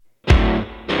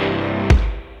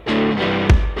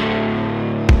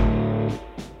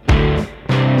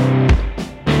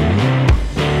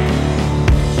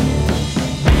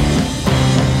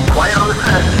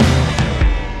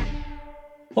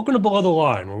Welcome to Below the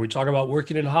Line, where we talk about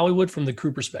working in Hollywood from the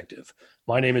crew perspective.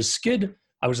 My name is Skid.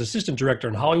 I was assistant director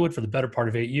in Hollywood for the better part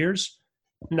of 8 years.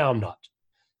 Now I'm not.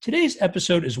 Today's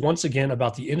episode is once again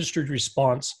about the industry's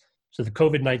response to the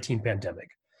COVID-19 pandemic.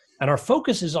 And our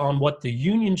focus is on what the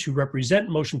unions who represent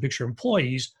motion picture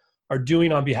employees are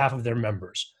doing on behalf of their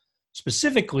members,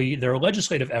 specifically their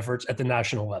legislative efforts at the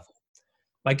national level.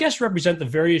 My guests represent the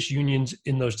various unions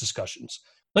in those discussions.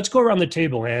 Let's go around the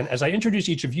table, and as I introduce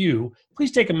each of you,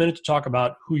 please take a minute to talk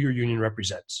about who your union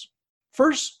represents.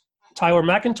 First, Tyler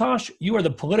McIntosh, you are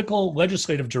the Political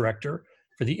Legislative Director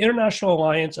for the International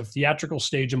Alliance of Theatrical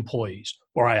Stage Employees,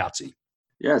 or IATSE.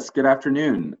 Yes, good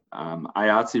afternoon.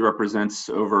 IATSE represents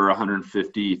over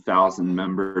 150,000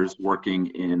 members working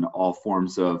in all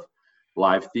forms of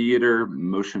live theater,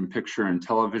 motion picture and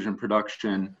television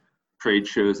production, trade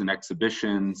shows and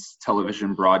exhibitions,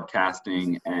 television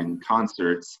broadcasting and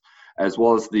concerts, as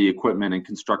well as the equipment and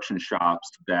construction shops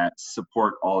that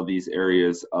support all of these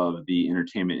areas of the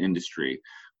entertainment industry.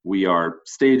 We are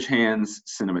stagehands,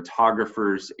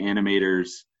 cinematographers,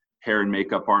 animators, hair and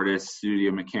makeup artists,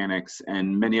 studio mechanics,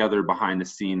 and many other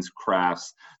behind-the-scenes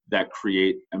crafts that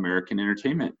create American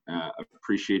entertainment.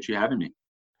 Appreciate you having me.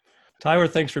 Tyler,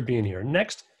 thanks for being here.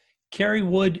 Next, Carrie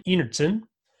Wood Enertson.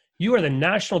 You are the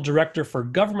National Director for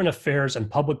Government Affairs and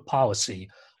Public Policy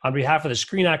on behalf of the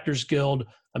Screen Actors Guild,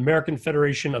 American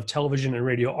Federation of Television and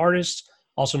Radio Artists,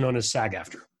 also known as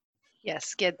SAG-AFTRA. Yes,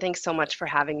 Skid, thanks so much for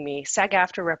having me.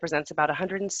 SAG-AFTRA represents about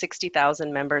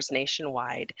 160,000 members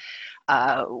nationwide.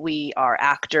 We are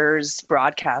actors,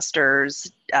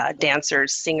 broadcasters,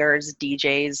 dancers, singers,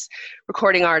 DJs,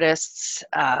 recording artists,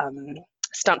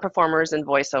 stunt performers, and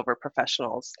voiceover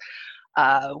professionals.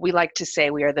 We like to say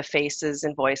we are the faces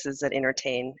and voices that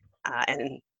entertain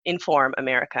and inform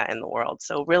America and the world.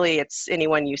 So really, it's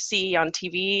anyone you see on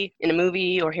TV, in a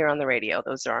movie, or here on the radio.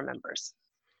 Those are our members.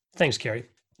 Thanks, Carrie.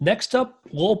 Next up,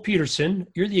 Lowell Peterson.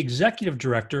 You're the Executive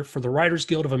Director for the Writers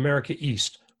Guild of America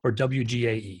East, or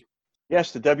WGA-E.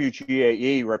 Yes, the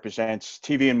WGA-E represents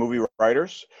TV and movie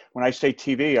writers. When I say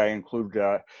TV, I include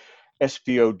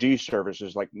SVOD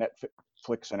services like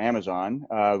Netflix and Amazon.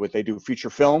 They do feature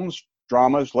films,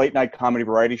 dramas, late-night comedy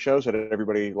variety shows that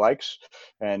everybody likes,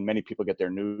 and many people get their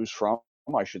news from,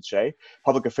 I should say.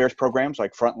 Public affairs programs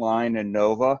like Frontline and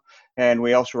Nova. And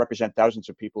we also represent thousands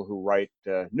of people who write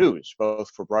news, both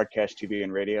for broadcast TV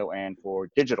and radio and for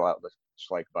digital outlets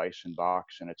like Vice and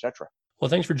Vox and etc. Well,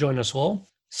 thanks for joining us, Lowell.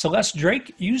 Celeste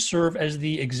Drake, you serve as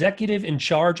the Executive in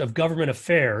Charge of Government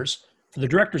Affairs for the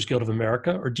Directors Guild of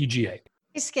America, or DGA.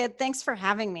 Hey, Skid, thanks for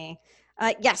having me.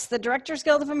 Yes, the Directors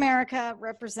Guild of America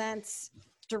represents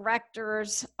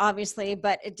directors, obviously,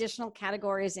 but additional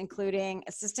categories including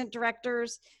assistant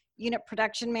directors, unit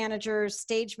production managers,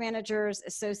 stage managers,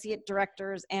 associate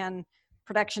directors, and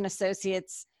production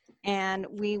associates. And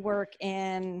we work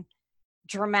in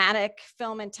dramatic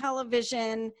film and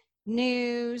television,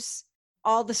 news,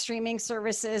 all the streaming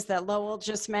services that Lowell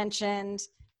just mentioned,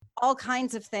 all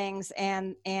kinds of things.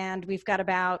 And we've got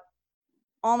about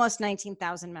almost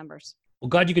 19,000 members. Well,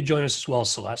 glad you could join us as well,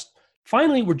 Celeste.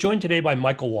 Finally, we're joined today by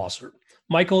Michael Wasser.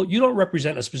 Michael, you don't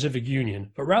represent a specific union,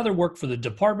 but rather work for the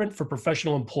Department for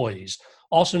Professional Employees,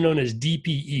 also known as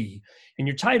DPE, and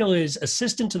your title is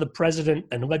Assistant to the President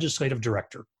and Legislative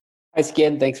Director. Hi,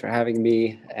 Skid. Thanks for having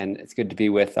me, and it's good to be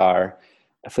with our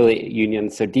affiliate union.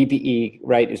 So DPE,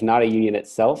 right, is not a union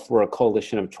itself. We're a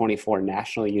coalition of 24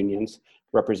 national unions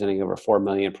representing over 4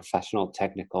 million professional,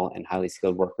 technical, and highly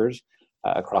skilled workers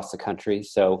across the country.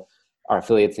 So our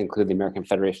affiliates include the American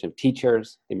Federation of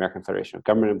Teachers, the American Federation of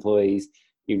Government Employees,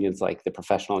 unions like the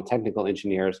Professional and Technical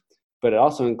Engineers, but it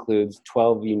also includes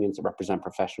 12 unions that represent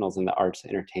professionals in the arts,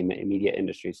 entertainment, and media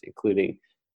industries, including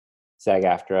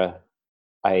SAG-AFTRA,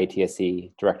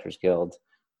 IATSE, Directors Guild,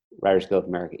 Writers Guild of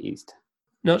America East.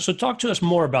 Now, so talk to us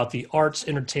more about the Arts,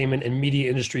 Entertainment, and Media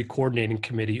Industry Coordinating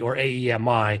Committee, or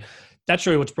AEMI. That's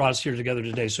really what's brought us here together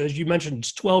today. So as you mentioned,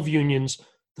 it's 12 unions,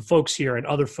 the folks here and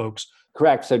other folks.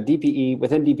 Correct. So DPE,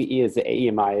 within DPE is the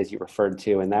AEMI, as you referred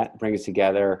to, and that brings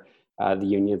together the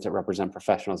unions that represent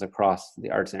professionals across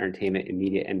the arts, entertainment, and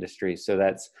media industry. So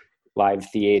that's live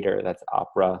theater, that's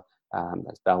opera,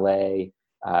 that's ballet,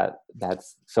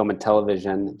 that's film and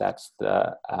television, that's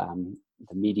the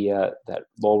media that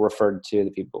Lowell referred to,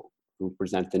 the people who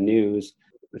present the news,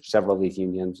 which several of these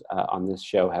unions on this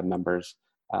show have members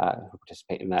who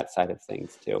participate in that side of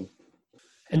things too.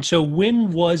 And so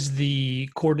when was the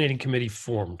coordinating committee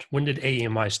formed? When did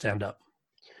AEMI stand up?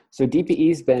 So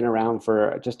DPE's been around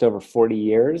for just over 40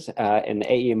 years, and the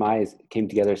AEMI came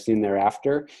together soon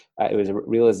thereafter. It was a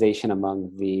realization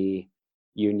among the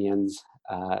unions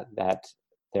that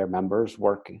their members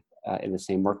work in the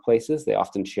same workplaces. They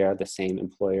often share the same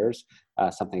employers,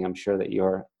 something I'm sure that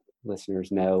your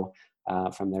listeners know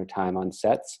from their time on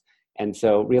sets. And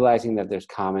so realizing that there's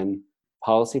common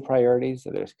policy priorities,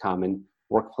 that there's common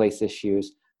workplace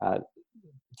issues,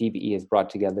 DBE has brought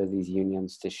together these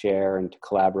unions to share and to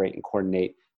collaborate and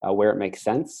coordinate where it makes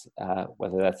sense,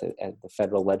 whether that's at the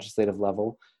federal legislative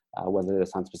level, whether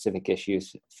that's on specific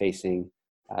issues facing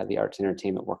the arts and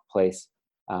entertainment workplace,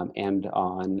 and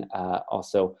on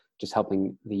also just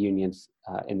helping the unions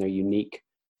in their unique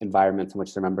environments in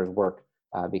which their members work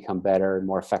become better and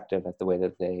more effective at the way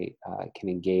that they can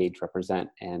engage, represent,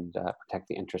 and protect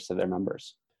the interests of their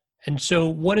members. And so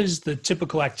what is the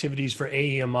typical activities for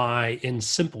AEMI in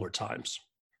simpler times?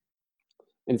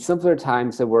 In simpler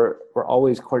times, so we're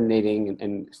always coordinating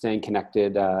and staying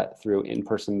connected through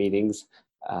in-person meetings,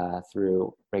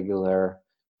 through regular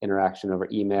interaction over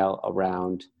email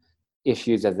around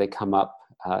issues as they come up.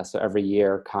 So every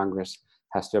year, Congress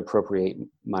has to appropriate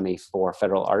money for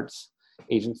federal arts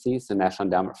agencies, the National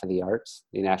Endowment for the Arts,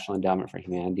 the National Endowment for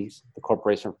Humanities, the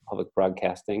Corporation for Public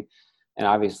Broadcasting, and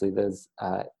obviously those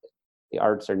the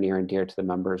arts are near and dear to the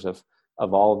members of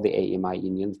all of the AEMI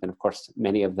unions, and of course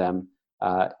many of them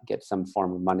get some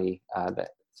form of money that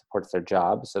supports their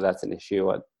job. So that's an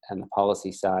issue on the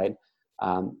policy side.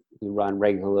 We run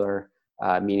regular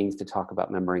meetings to talk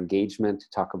about member engagement, to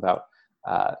talk about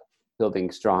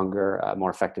building stronger,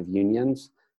 more effective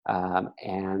unions,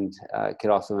 and it could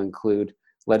also include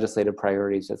legislative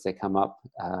priorities as they come up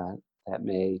that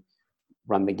may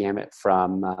run the gamut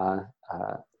from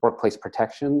workplace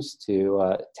protections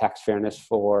to tax fairness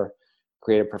for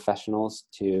creative professionals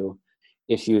to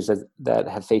issues that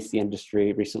have faced the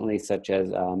industry recently, such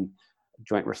as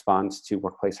joint response to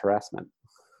workplace harassment.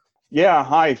 Yeah,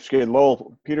 hi, Skid.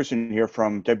 Lowell Peterson here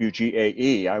from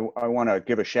WGA-E. I want to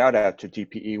give a shout out to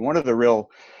DPE. One of the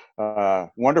real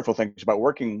wonderful things about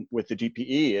working with the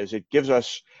DPE is it gives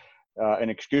us an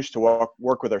excuse to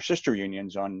work with our sister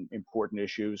unions on important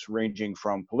issues ranging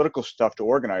from political stuff to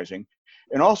organizing.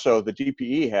 And also the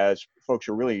DPE has folks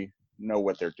who really know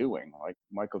what they're doing. Like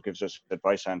Michael gives us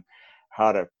advice on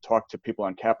how to talk to people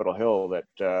on Capitol Hill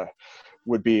that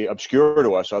would be obscure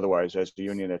to us otherwise as the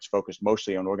union that's focused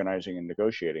mostly on organizing and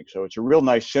negotiating. So it's a real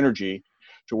nice synergy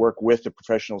to work with the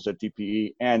professionals at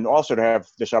DPE and also to have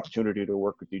this opportunity to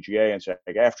work with WGA and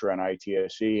SAG-AFTRA and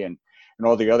IATSE and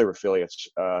all the other affiliates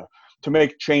to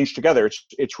make change together.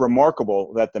 It's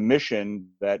remarkable that the mission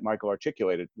that Michael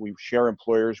articulated, we share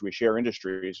employers, we share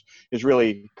industries, has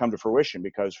really come to fruition,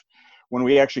 because when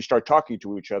we actually start talking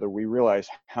to each other, we realize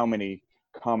how many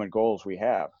common goals we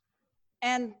have.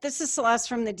 And this is Celeste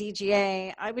from the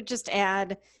DGA. I would just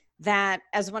add that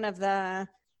as one of the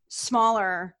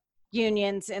smaller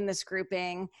unions in this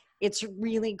grouping, it's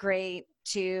really great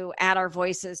to add our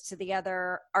voices to the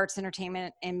other arts,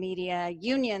 entertainment, and media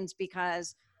unions,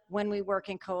 because when we work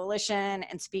in coalition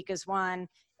and speak as one,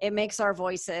 it makes our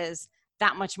voices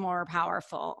that much more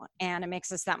powerful and it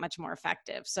makes us that much more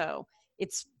effective. So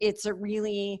it's a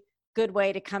really good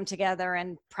way to come together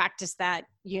and practice that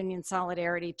union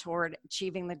solidarity toward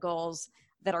achieving the goals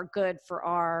that are good for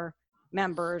our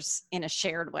members in a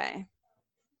shared way.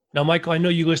 Now, Michael, I know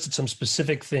you listed some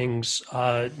specific things,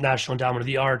 National Endowment of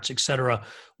the Arts, et cetera,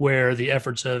 where the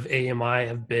efforts of AEMI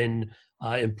have been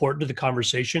important to the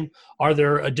conversation. Are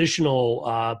there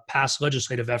additional past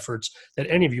legislative efforts that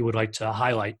any of you would like to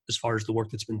highlight as far as the work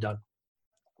that's been done?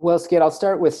 Well, Skid, I'll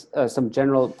start with some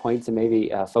general points, and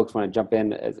maybe folks want to jump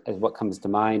in as what comes to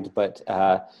mind. But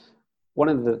one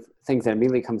of the things that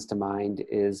immediately comes to mind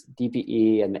is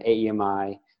DPE and the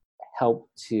AEMI help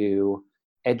to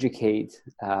educate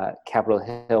Capitol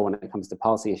Hill when it comes to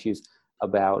policy issues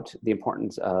about the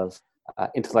importance of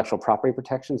intellectual property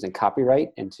protections and copyright,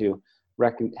 and to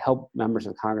help members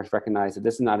of Congress recognize that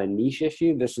this is not a niche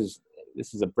issue. This is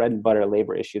a bread and butter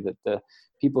labor issue that the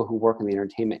people who work in the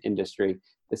entertainment industry,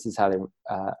 this is how they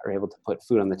are able to put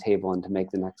food on the table and to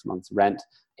make the next month's rent.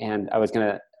 And I was going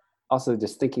to also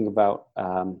just thinking about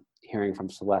hearing from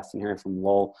Celeste and hearing from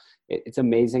Lowell. It's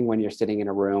amazing when you're sitting in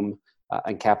a room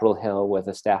on Capitol Hill with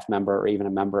a staff member or even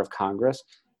a member of Congress,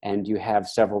 and you have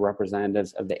several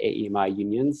representatives of the AEMI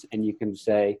unions, and you can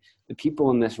say, the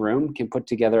people in this room can put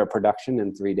together a production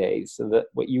in 3 days, so that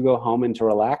what you go home and to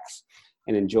relax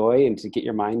and enjoy and to get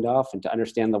your mind off and to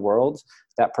understand the world,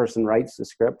 that person writes the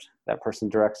script, that person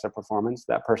directs their performance,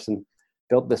 that person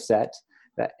built the set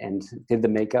and did the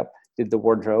makeup, did the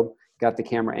wardrobe, got the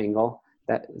camera angle.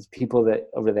 That is people that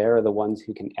over there are the ones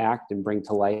who can act and bring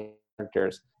to life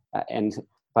characters. And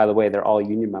by the way, they're all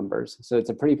union members. So it's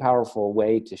a pretty powerful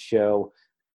way to show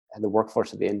the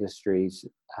workforce of the industries,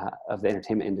 of the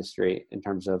entertainment industry, in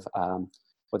terms of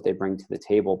what they bring to the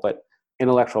table. But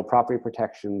intellectual property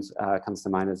protections comes to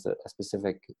mind as a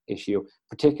specific issue,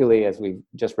 particularly as we've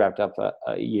just wrapped up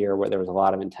a year where there was a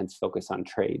lot of intense focus on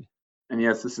trade. And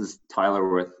yes, this is Tyler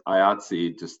with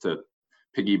IATSE. Just to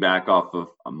piggyback off of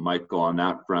Michael on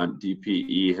that front,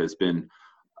 DPE has been,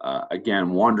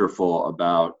 again, wonderful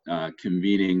about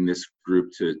convening this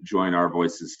group to join our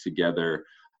voices together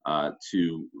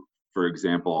to, for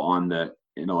example, on the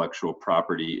intellectual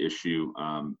property issue,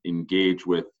 engage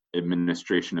with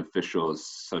administration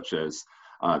officials such as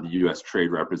the U.S.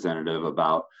 Trade Representative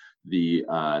about the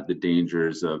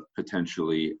dangers of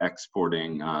potentially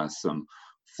exporting some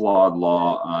flawed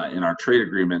law in our trade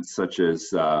agreements, such as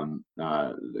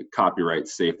the copyright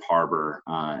safe harbor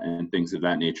and things of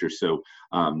that nature. So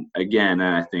again,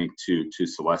 and I think to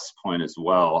Celeste's point as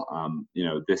well,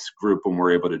 this group, when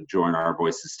we're able to join our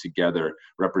voices together,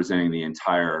 representing the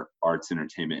entire arts,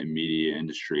 entertainment, and media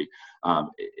industry,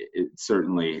 it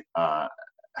certainly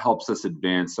helps us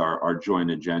advance our joint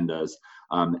agendas.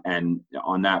 And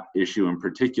on that issue in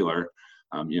particular,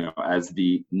 as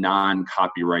the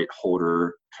non-copyright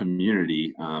holder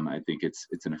community, I think it's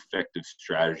an effective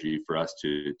strategy for us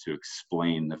to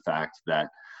explain the fact that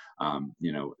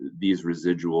these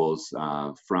residuals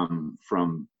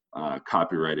from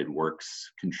copyrighted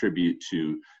works contribute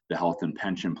to the health and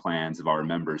pension plans of our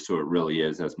members. So it really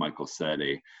is, as Michael said,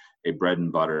 a bread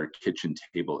and butter kitchen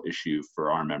table issue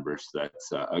for our members.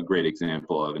 That's a great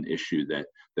example of an issue that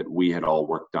we had all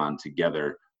worked on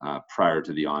together prior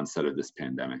to the onset of this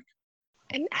pandemic.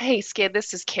 And hey, Skid,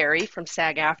 this is Carrie from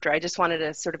SAG-AFTRA. I just wanted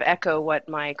to sort of echo what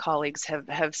my colleagues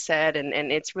have said,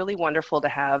 and it's really wonderful to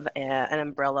have an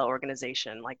umbrella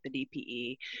organization like the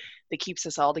DPE that keeps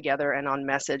us all together and on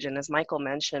message. And as Michael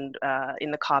mentioned,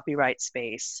 in the copyright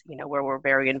space, where we're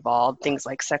very involved, things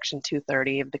like Section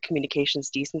 230 of the Communications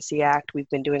Decency Act, we've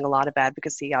been doing a lot of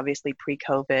advocacy, obviously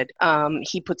pre-COVID.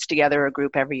 He puts together a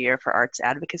group every year for Arts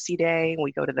Advocacy Day.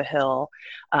 We go to the Hill,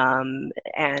 and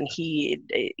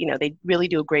they really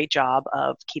do a great job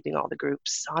of keeping all the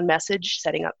groups on message,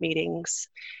 setting up meetings.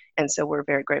 And so we're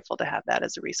very grateful to have that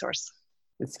as a resource.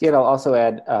 And Skid, I'll also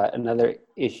add another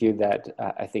issue that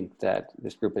I think that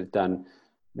this group has been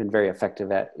very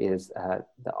effective at is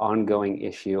the ongoing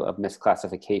issue of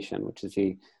misclassification, which is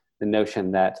the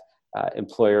notion that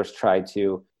employers try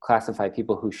to classify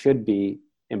people who should be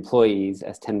employees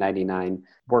as 1099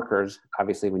 workers.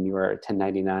 Obviously, when you are a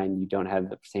 1099, you don't have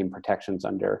the same protections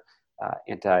under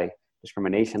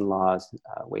anti-discrimination laws,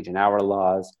 wage and hour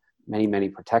laws, many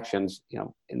protections.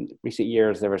 In recent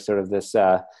years, there was sort of this,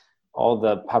 all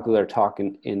the popular talk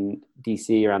in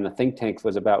DC around the think tanks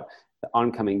was about the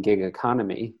oncoming gig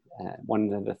economy.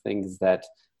 One of the things that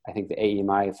I think the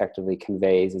AEMI effectively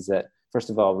conveys is that, first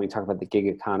of all, when we talk about the gig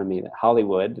economy, that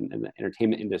Hollywood and the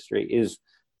entertainment industry is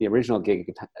the original gig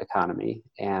economy,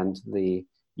 and the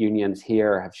unions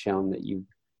here have shown that you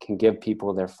can give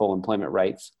people their full employment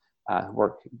rights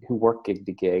who work gig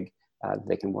to gig.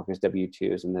 They can work as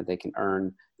W-2s, and that they can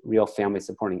earn real family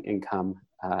supporting income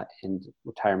and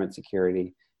retirement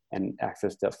security and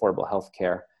access to affordable health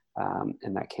care,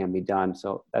 and that can be done.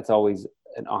 So that's always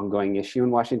an ongoing issue in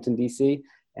Washington, D.C.,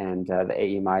 and the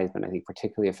AEMI has been, I think,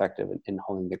 particularly effective in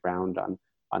holding the ground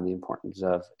on the importance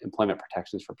of employment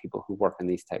protections for people who work in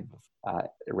these type of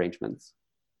arrangements.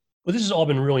 Well, this has all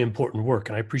been really important work,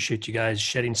 and I appreciate you guys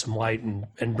shedding some light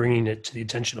and bringing it to the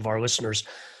attention of our listeners.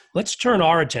 Let's turn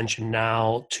our attention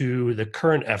now to the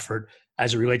current effort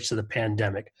as it relates to the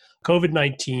pandemic.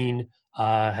 COVID-19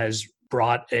 has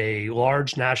brought a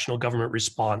large national government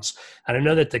response. And I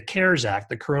know that the CARES Act,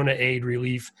 the Corona Aid,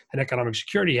 Relief, and Economic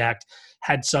Security Act,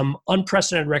 had some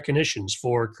unprecedented recognitions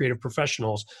for creative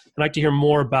professionals. I'd like to hear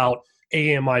more about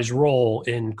AEMI's role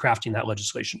in crafting that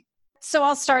legislation. So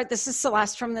I'll start. This is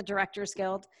Celeste from the Directors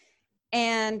Guild.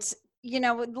 And,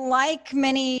 like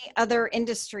many other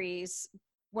industries,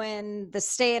 when the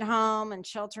stay-at-home and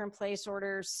shelter-in-place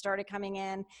orders started coming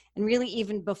in, and really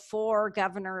even before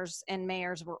governors and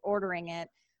mayors were ordering it,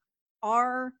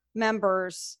 our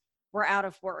members were out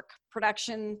of work.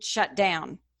 Production shut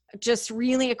down, just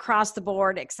really across the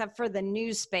board, except for the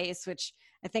news space, which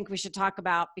I think we should talk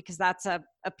about because that's a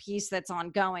piece that's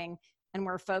ongoing and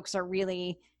where folks are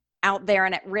really out there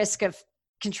and at risk of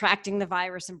contracting the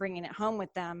virus and bringing it home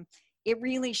with them. It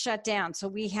really shut down. So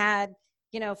we had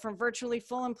from virtually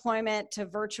full employment to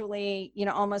virtually,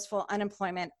 almost full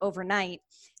unemployment overnight.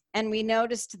 And we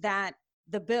noticed that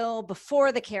the bill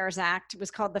before the CARES Act, was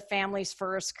called the Families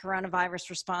First Coronavirus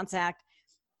Response Act,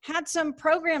 had some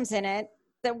programs in it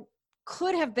that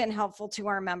could have been helpful to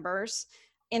our members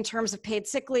in terms of paid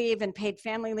sick leave and paid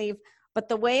family leave. But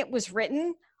the way it was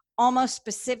written almost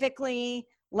specifically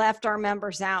left our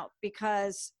members out,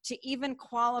 because to even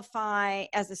qualify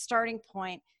as a starting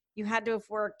point, you had to have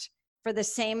worked for the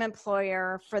same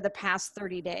employer for the past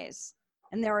 30 days.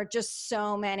 And there are just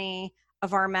so many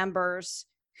of our members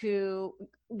who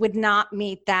would not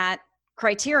meet that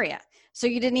criteria. So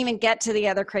you didn't even get to the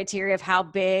other criteria of how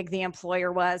big the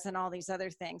employer was and all these other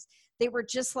things. They were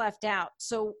just left out.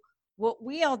 So what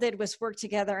we all did was work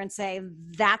together and say,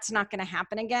 that's not going to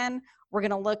happen again. We're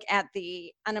going to look at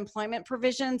the unemployment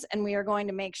provisions, and we are going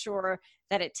to make sure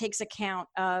that it takes account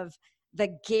of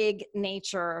the gig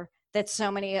nature that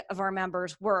so many of our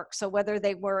members work. So whether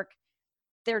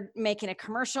they're making a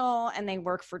commercial and they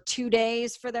work for 2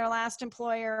 days for their last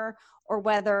employer, or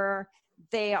whether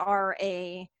they are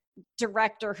a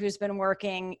director who's been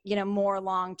working, more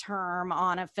long-term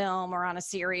on a film or on a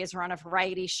series or on a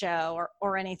variety show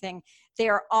or anything, they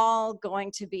are all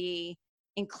going to be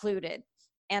included.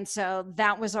 And so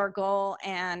that was our goal.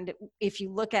 And if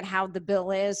you look at how the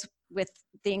bill is with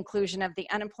the inclusion of the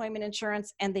unemployment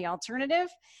insurance and the alternative,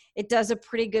 it does a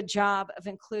pretty good job of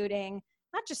including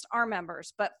not just our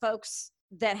members, but folks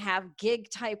that have gig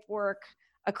type work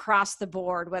across the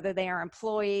board, whether they are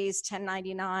employees,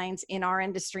 1099s, in our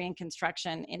industry, in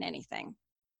construction, in anything.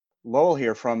 Lowell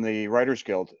here from the Writers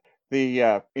Guild.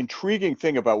 The intriguing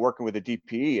thing about working with the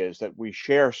DPE is that we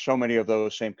share so many of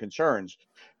those same concerns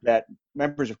that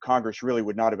members of Congress really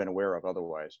would not have been aware of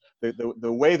otherwise.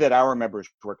 The way that our members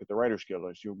work at the Writers Guild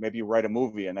is maybe you write a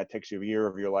movie and that takes you a year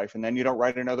of your life, and then you don't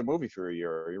write another movie for a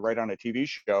year, or you write on a TV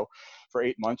show for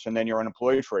 8 months and then you're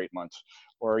unemployed for 8 months,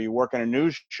 or you work in a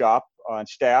news shop on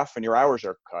staff and your hours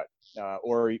are cut.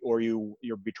 Or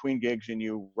you're between gigs and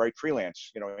you write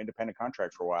freelance, independent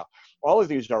contract for a while. All of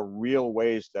these are real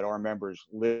ways that our members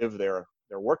live their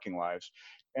working lives.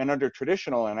 And under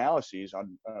traditional analyses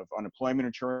of unemployment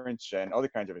insurance and other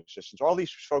kinds of assistance, all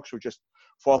these folks would just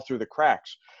fall through the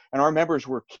cracks. And our members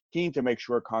were keen to make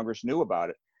sure Congress knew about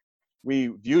it. We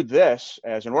viewed this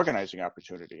as an organizing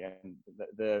opportunity, and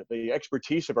the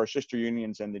expertise of our sister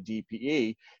unions and the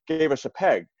DPE gave us a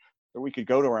peg that we could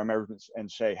go to our members and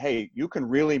say, hey, you can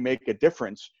really make a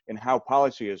difference in how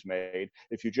policy is made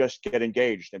if you just get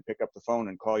engaged and pick up the phone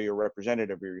and call your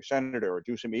representative or your senator, or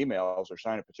do some emails or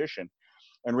sign a petition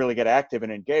and really get active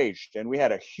and engaged. And we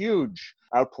had a huge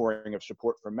outpouring of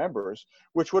support from members,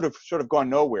 which would have sort of gone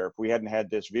nowhere if we hadn't had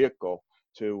this vehicle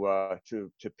to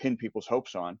pin people's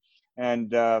hopes on.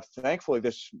 And thankfully,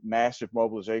 this massive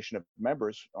mobilization of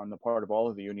members on the part of all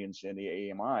of the unions in the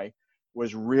AEMI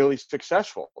was really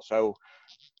successful. So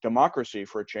democracy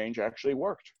for a change actually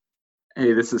worked.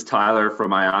 Hey, this is Tyler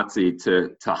from IATSE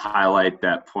to highlight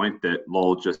that point that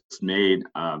Lowell just made.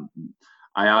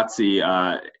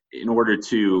 IATSE, in order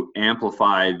to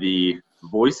amplify the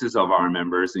voices of our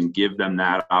members and give them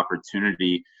that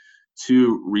opportunity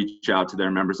to reach out to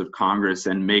their members of Congress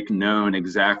and make known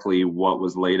exactly what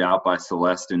was laid out by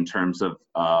Celeste in terms of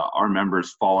our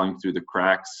members falling through the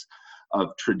cracks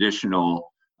of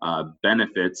traditional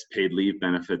benefits, paid leave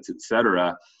benefits, et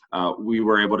cetera, we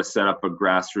were able to set up a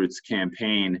grassroots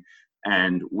campaign,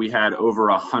 and we had over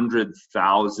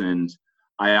 100,000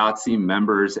 IATSE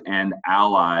members and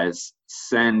allies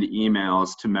send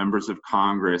emails to members of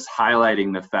Congress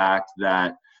highlighting the fact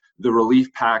that the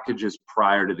relief packages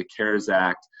prior to the CARES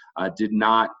Act did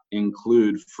not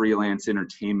include freelance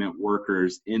entertainment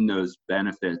workers in those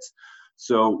benefits.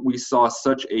 So we saw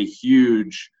such a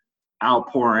huge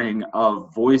outpouring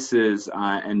of voices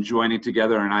and joining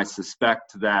together, and I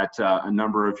suspect that a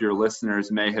number of your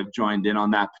listeners may have joined in on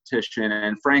that petition.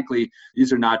 And frankly,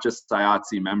 these are not just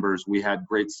IATSE members. We had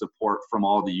great support from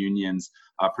all the unions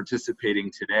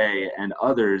participating today, and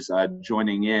others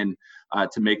joining in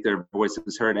to make their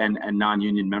voices heard, and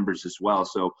non-union members as well.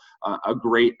 So a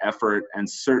great effort, and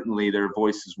certainly their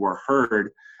voices were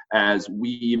heard, as we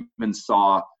even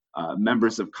saw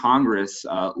members of Congress,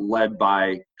 led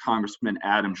by Congressman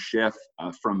Adam Schiff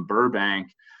from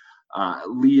Burbank,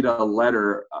 lead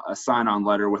a sign-on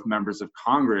letter with members of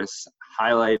Congress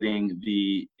highlighting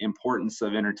the importance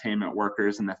of entertainment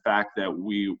workers and the fact that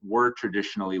we were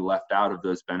traditionally left out of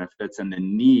those benefits, and the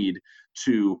need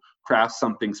to craft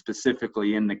something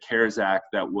specifically in the CARES Act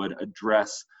that would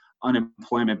address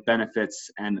unemployment benefits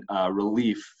and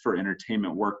relief for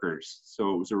entertainment workers.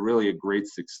 So it was really a great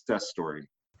success story.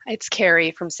 It's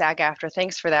Carrie from SAG-AFTRA.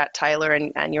 Thanks for that, Tyler,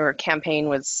 and your campaign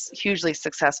was hugely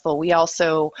successful. We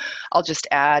also, I'll just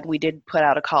add, we did put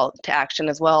out a call to action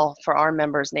as well for our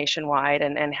members nationwide,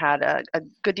 and had a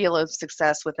good deal of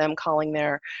success with them calling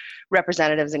their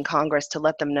representatives in Congress to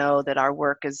let them know that our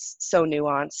work is so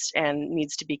nuanced and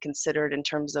needs to be considered in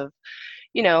terms of,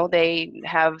 they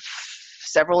have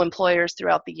several employers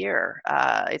throughout the year.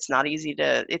 It's not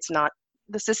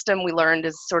the system we learned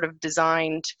is sort of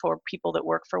designed for people that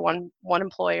work for one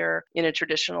employer in a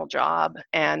traditional job,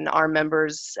 and our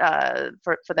members,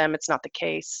 for them, it's not the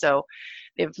case. So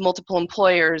they have multiple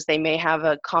employers. They may have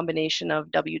a combination of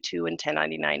W-2 and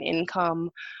 1099 income,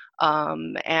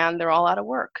 and they're all out of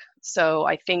work. So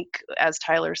I think, as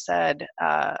Tyler said,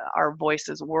 our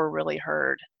voices were really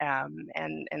heard, and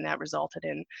that resulted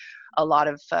in a lot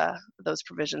of those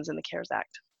provisions in the CARES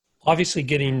Act. Obviously,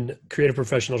 getting creative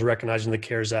professionals recognized in the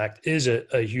CARES Act is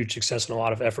a huge success, and a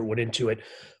lot of effort went into it.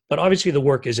 But obviously, the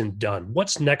work isn't done.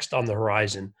 What's next on the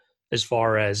horizon as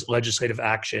far as legislative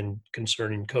action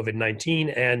concerning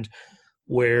COVID-19 and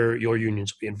where your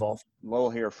unions will be involved?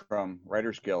 Lowell here from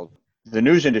Writers Guild. The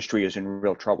news industry is in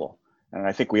real trouble. And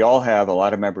I think we all have a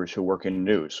lot of members who work in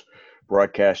news,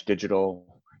 broadcast, digital,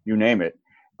 you name it.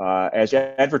 As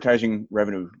advertising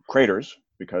revenue craters,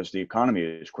 because the economy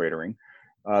is cratering,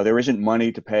 there isn't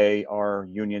money to pay our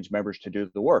union's members to do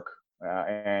the work.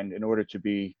 And in order to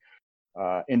be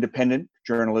independent,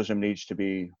 journalism needs to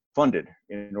be funded.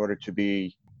 In order to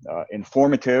be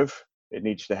informative, it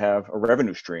needs to have a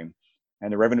revenue stream.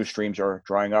 And the revenue streams are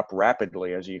drying up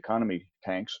rapidly as the economy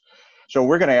tanks. So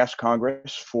we're going to ask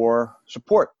Congress for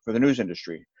support for the news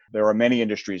industry. There are many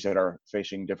industries that are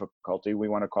facing difficulty. We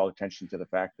want to call attention to the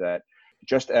fact that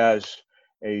just as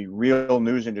a real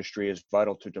news industry is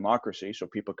vital to democracy, so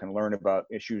people can learn about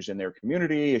issues in their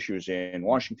community, issues in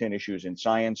Washington, issues in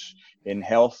science, in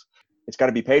health, it's got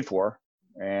to be paid for.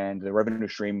 And the revenue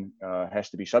stream has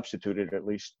to be substituted, at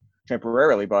least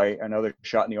temporarily, by another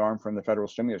shot in the arm from the federal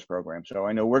stimulus program. So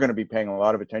I know we're going to be paying a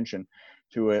lot of attention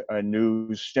to a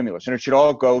news stimulus. And it should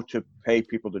all go to pay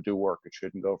people to do work. It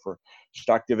shouldn't go for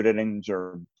stock dividends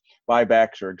or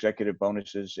buybacks or executive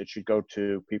bonuses. It should go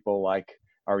to people like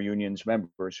our union's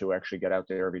members who actually get out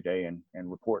there every day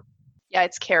and report. Yeah,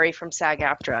 it's Carrie from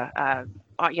SAG-AFTRA.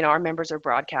 Our members are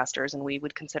broadcasters, and we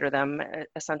would consider them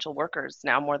essential workers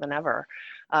now more than ever.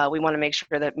 We want to make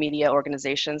sure that media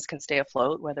organizations can stay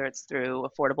afloat, whether it's through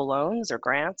affordable loans or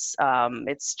grants.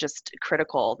 It's just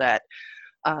critical that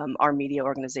our media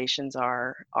organizations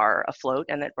are afloat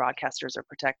and that broadcasters are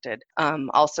protected.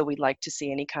 Also, we'd like to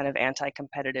see any kind of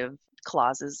anti-competitive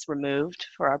clauses removed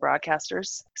for our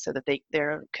broadcasters so that they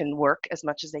can work as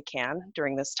much as they can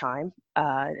during this time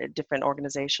at different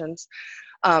organizations.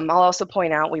 I'll also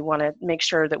point out we want to make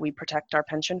sure that we protect our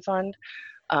pension fund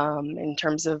in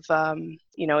terms of,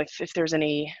 if there's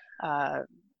any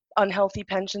unhealthy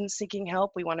pensions seeking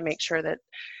help, we want to make sure that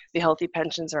the healthy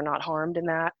pensions are not harmed in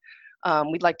that.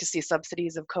 We'd like to see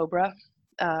subsidies of COBRA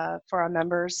for our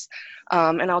members.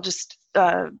 And I'll just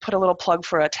put a little plug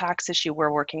for a tax issue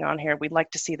we're working on here. We'd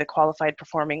like to see the qualified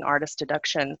performing artist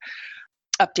deduction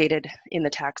updated in the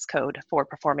tax code for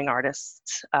performing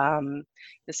artists.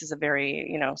 This is a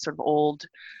very, sort of old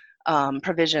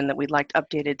provision that we'd like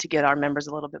updated to get our members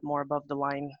a little bit more above the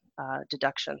line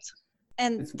deductions.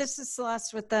 And this is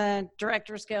Celeste with the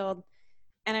Directors Guild.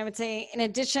 And I would say, in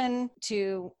addition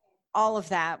to all of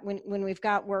that, when we've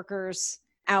got workers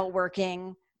out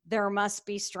working, there must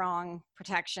be strong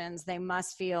protections. They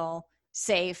must feel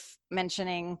safe,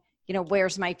 mentioning,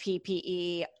 where's my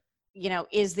PPE?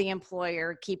 Is the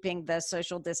employer keeping the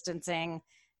social distancing,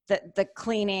 the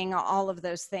cleaning, all of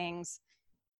those things?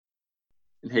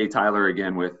 Hey, Tyler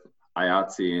again with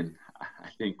IATSE. And I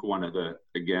think one of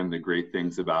the great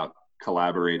things about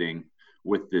collaborating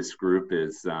with this group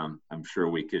is I'm sure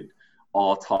we could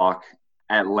all talk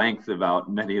at length about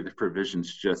many of the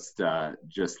provisions just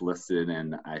listed,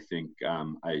 and I think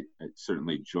I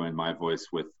certainly join my voice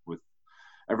with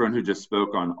everyone who just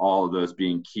spoke on all of those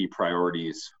being key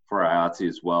priorities for IATSE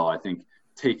as well. I think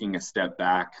taking a step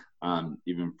back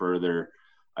even further,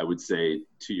 I would say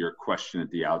to your question at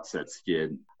the outset,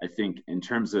 Skid, I think in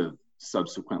terms of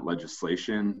subsequent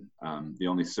legislation, the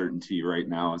only certainty right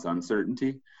now is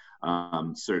uncertainty.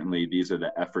 Certainly, these are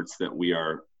the efforts that we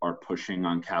are pushing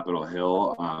on Capitol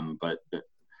Hill, but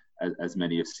as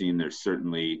many have seen, there's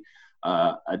certainly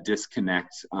a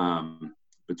disconnect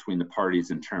between the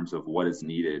parties in terms of what is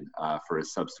needed for a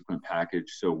subsequent package.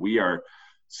 So we are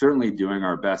certainly doing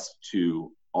our best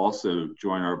to also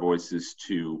join our voices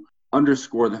to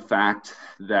underscore the fact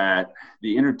that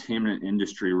the entertainment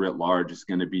industry writ large is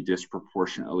going to be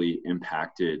disproportionately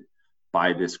impacted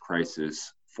by this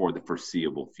crisis for the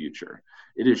foreseeable future.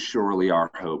 It is surely our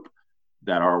hope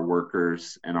that our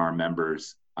workers and our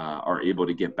members are able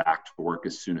to get back to work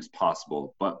as soon as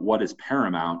possible. But what is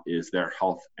paramount is their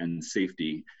health and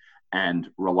safety, and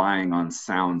relying on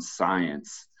sound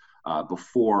science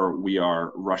before we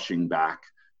are rushing back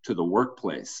to the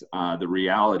workplace. The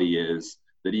reality is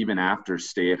that even after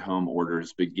stay-at-home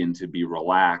orders begin to be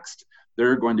relaxed,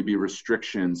 there are going to be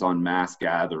restrictions on mass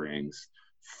gatherings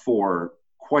for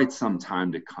quite some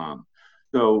time to come.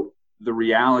 So the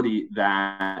reality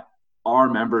that our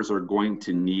members are going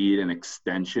to need an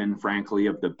extension, frankly,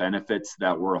 of the benefits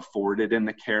that were afforded in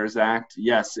the CARES Act.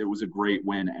 Yes, it was a great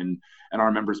win, and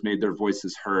our members made their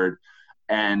voices heard.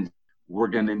 And we're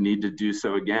going to need to do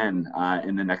so again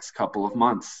in the next couple of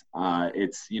months.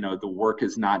 It's, the work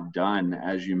is not done,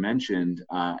 as you mentioned.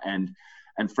 And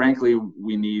frankly,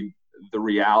 we need the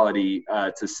reality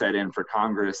to set in for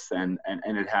Congress, and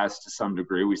it has to some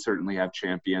degree. We certainly have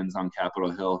champions on Capitol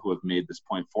Hill who have made this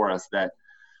point for us, that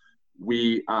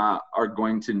we are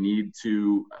going to need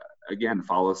to, again,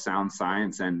 follow sound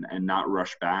science and not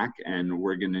rush back. And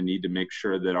we're going to need to make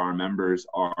sure that our members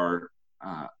are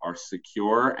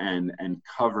secure and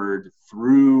covered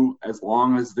through as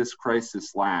long as this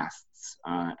crisis lasts.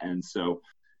 And so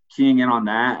keying in on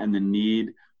that and the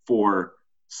need for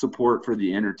support for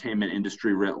the entertainment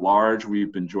industry writ large,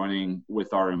 we've been joining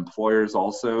with our employers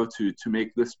also to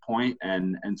make this point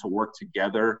and to work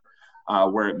together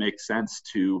where it makes sense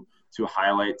to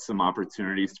highlight some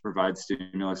opportunities to provide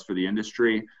stimulus for the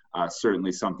industry.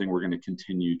 Certainly something we're going to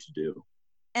continue to do.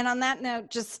 And on that note,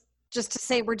 just to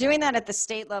say, we're doing that at the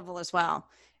state level as well,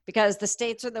 because the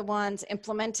states are the ones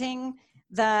implementing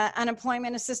the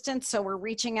unemployment assistance. So we're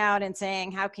reaching out and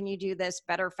saying, how can you do this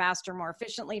better, faster, more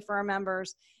efficiently for our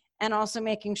members? And also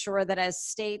making sure that as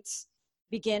states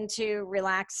begin to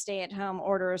relax stay-at-home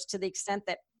orders to the extent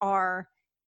that our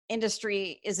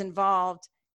industry is involved,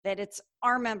 that it's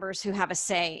our members who have a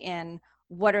say in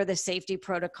what are the safety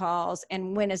protocols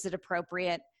and when is it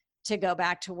appropriate to go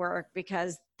back to work,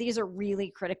 because these are really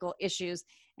critical issues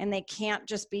and they can't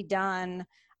just be done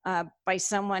by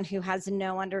someone who has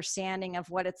no understanding of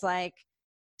what it's like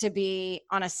to be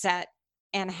on a set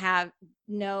and have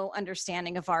no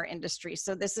understanding of our industry.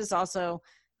 So this is also,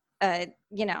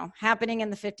 happening in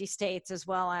the 50 states as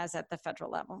well as at the federal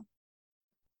level.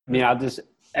 I mean, I'll just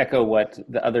echo what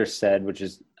the others said, which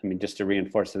is, just to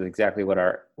reinforce it, exactly what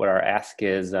our ask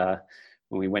is.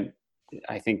 When we went,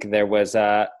 I think there was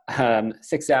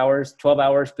 6 hours, 12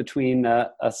 hours between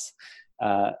us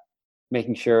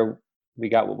making sure we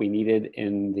got what we needed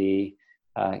in the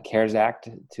CARES Act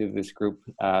to this group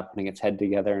putting its head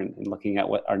together and looking at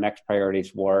what our next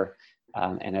priorities were.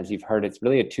 And as you've heard, it's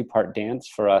really a two-part dance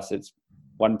for us. It's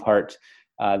one part,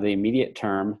 the immediate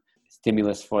term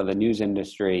stimulus for the news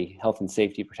industry, health and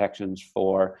safety protections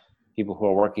for people who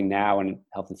are working now, and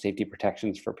health and safety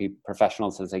protections for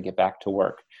professionals as they get back to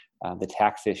work. The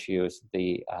tax issues,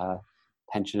 the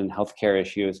pension and healthcare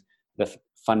issues, the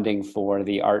funding for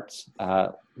the arts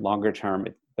longer term.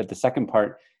 But the second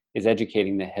part is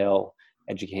educating the Hill,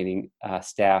 educating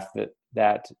staff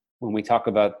that when we talk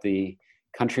about the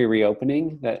country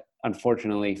reopening, that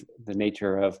unfortunately the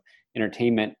nature of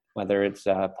entertainment, whether it's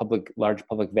large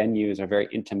public venues or very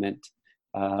intimate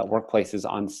workplaces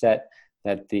on set,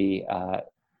 that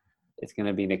it's going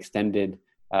to be an extended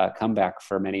comeback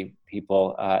for many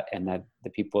people, and that the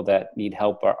people that need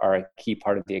help are a key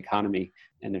part of the economy.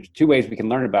 And there's two ways we can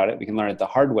learn about it. We can learn it the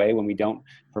hard way when we don't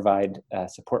provide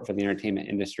support for the entertainment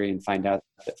industry and find out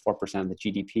that 4% of the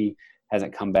GDP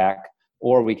hasn't come back,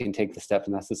 or we can take the steps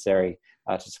necessary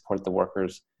to support the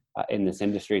workers in this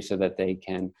industry so that they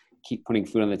can keep putting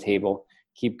food on the table,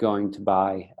 keep going to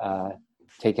buy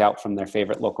takeout from their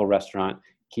favorite local restaurant,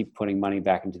 keep putting money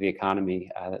back into the economy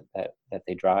that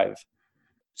they drive.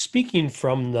 Speaking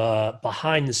from the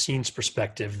behind the scenes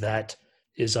perspective, that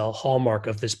is a hallmark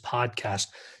of this podcast.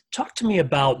 Talk to me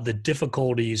about the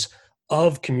difficulties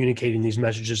of communicating these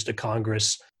messages to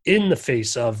Congress in the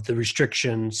face of the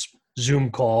restrictions, Zoom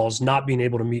calls, not being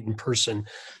able to meet in person.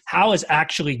 How is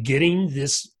actually getting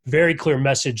this very clear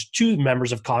message to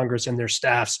members of Congress and their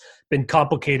staffs been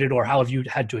complicated, or how have you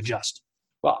had to adjust?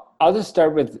 Well, I'll just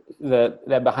start with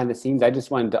that behind the scenes. I just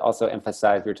wanted to also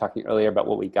emphasize, we were talking earlier about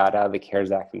what we got out of the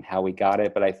CARES Act and how we got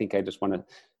it, but I think I just want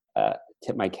to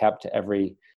tip my cap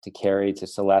to Carrie, to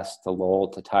Celeste, to Lowell,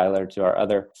 to Tyler, to our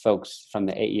other folks from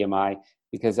the AEMI,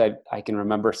 because I can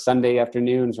remember Sunday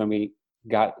afternoons when we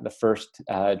got the first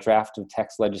draft of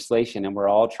text legislation, and we're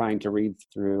all trying to read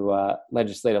through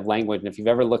legislative language. And if you've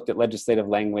ever looked at legislative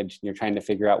language and you're trying to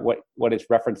figure out what it's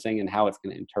referencing and how it's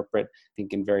going to interpret, I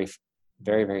think in very,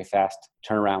 very fast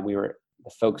turnaround,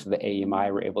 the folks of the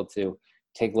AEMI were able to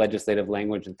take legislative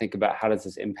language and think about how does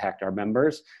this impact our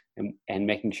members, and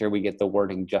making sure we get the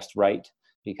wording just right.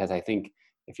 Because I think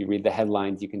if you read the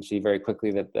headlines, you can see very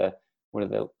quickly that the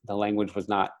language was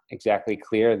not exactly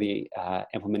clear. The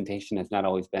implementation has not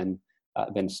always been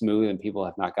smooth, and people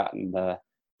have not gotten the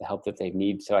help that they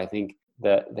need. So I think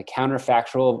the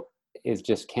counterfactual is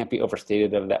just can't be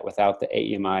overstated of that without the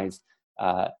AEMI's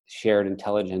shared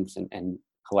intelligence and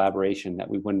collaboration, that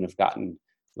we wouldn't have gotten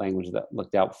language that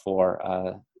looked out for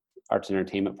arts and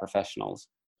entertainment professionals.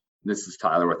 This is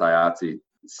Tyler with IATSE.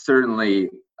 Certainly,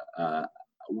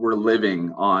 we're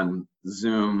living on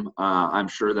Zoom. I'm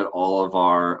sure that all of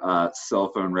our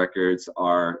cell phone records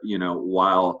are,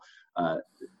 while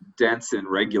dense in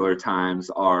regular times,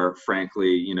 are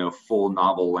frankly, full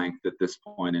novel length at this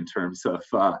point in terms of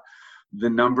the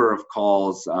number of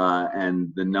calls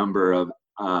and the number of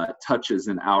touches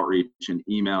and outreach and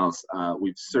emails.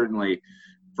 We've certainly,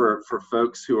 for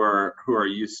folks who are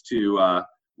used to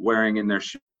wearing in their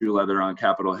shoe leather on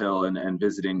Capitol Hill and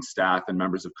visiting staff and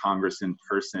members of Congress in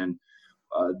person,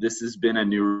 this has been a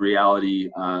new reality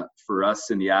for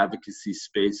us in the advocacy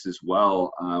space as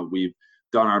well. We've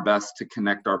done our best to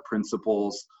connect our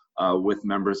principals with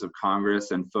members of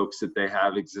Congress and folks that they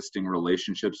have existing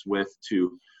relationships with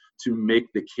to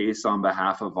make the case on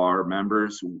behalf of our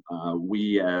members.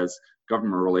 We as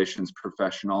government relations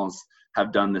professionals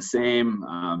have done the same,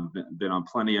 been on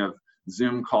plenty of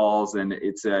Zoom calls, and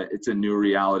it's a new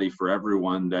reality for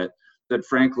everyone that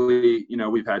frankly,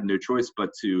 we've had no choice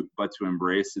but to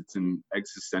embrace. It's an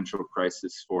existential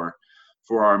crisis for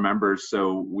our members.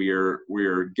 So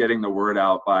we're getting the word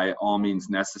out by all means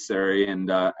necessary, and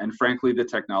frankly, the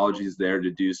technology is there to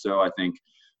do so. I think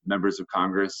members of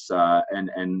Congress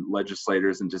and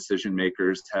legislators and decision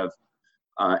makers have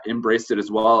embraced it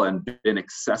as well and been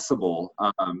accessible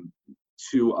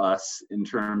to us in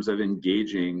terms of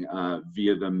engaging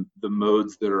via the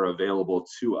modes that are available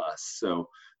to us. So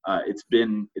it's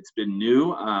been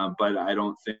new, but I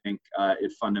don't think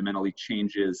it fundamentally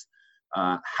changes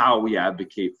how we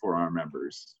advocate for our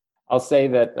members. I'll say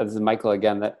that, this is Michael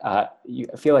again, that I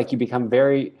feel like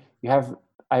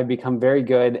I've become very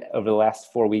good over the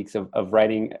last 4 weeks of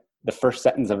writing the first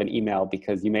sentence of an email,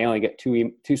 because you may only get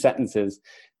two sentences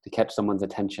to catch someone's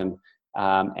attention.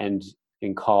 And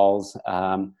in calls,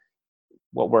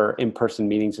 what were in-person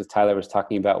meetings, as Tyler was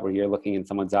talking about, where you're looking in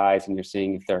someone's eyes and you're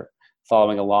seeing if they're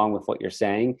following along with what you're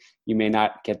saying, you may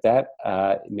not get that.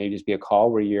 It may just be a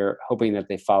call where you're hoping that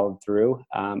they followed through,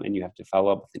 and you have to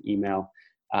follow up with an email.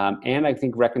 And I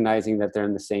think recognizing that they're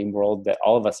in the same world that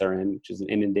all of us are in, which is an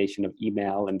inundation of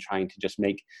email, and trying to just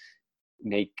make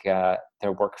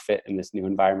their work fit in this new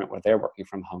environment where they're working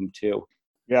from home too.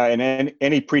 Yeah, and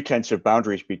any pretense of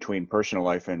boundaries between personal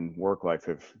life and work life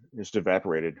is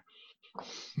evaporated.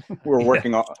 We're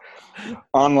working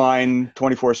online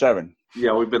 24/7.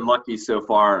 Yeah, we've been lucky so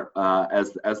far.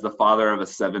 As the father of a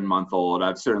 7-month-old,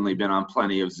 I've certainly been on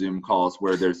plenty of Zoom calls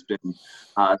where there's been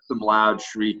some loud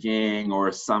shrieking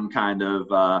or some kind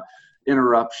of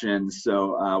interruption.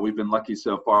 So we've been lucky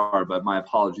so far, but my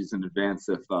apologies in advance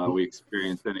if we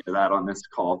experienced any of that on this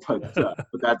call. But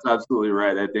that's absolutely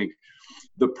right. I think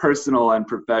the personal and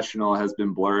professional has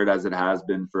been blurred, as it has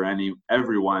been for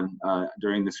everyone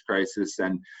during this crisis,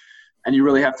 and you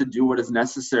really have to do what is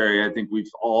necessary. I think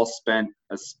we've all spent,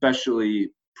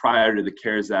 especially prior to the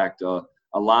CARES Act, a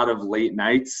lot of late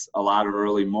nights, a lot of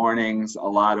early mornings, a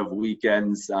lot of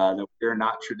weekends that we're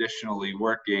not traditionally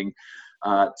working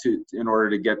in order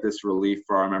to get this relief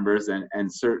for our members,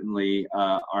 and certainly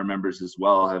our members as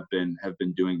well have been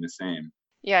doing the same.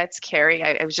 Yeah, it's Carrie.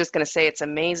 I was just going to say it's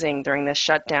amazing during this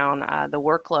shutdown, the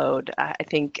workload, I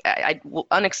think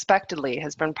unexpectedly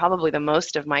has been probably the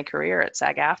most of my career at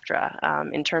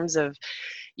SAG-AFTRA in terms of,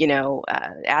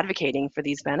 advocating for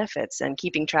these benefits and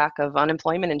keeping track of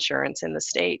unemployment insurance in the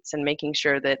states and making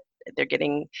sure that they're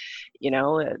getting,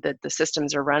 that the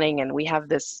systems are running. And we have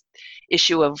this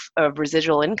issue of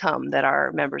residual income that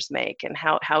our members make, and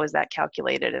how is that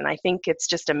calculated? And I think it's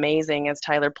just amazing, as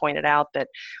Tyler pointed out, that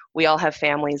we all have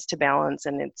families to balance,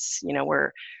 and it's,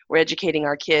 we're educating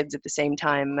our kids at the same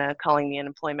time, calling the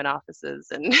unemployment offices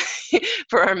and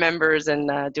for our members,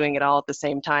 and doing it all at the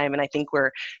same time. And I think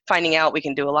we're finding out we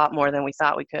can do a lot more than we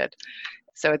thought we could.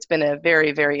 So it's been a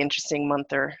very, very interesting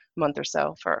month or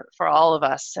so for all of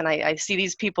us. And I see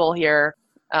these people here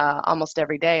almost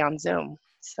every day on Zoom.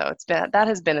 So that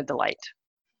has been a delight.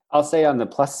 I'll say on the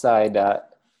plus side,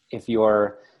 if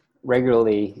you're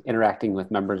regularly interacting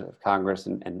with members of Congress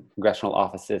and congressional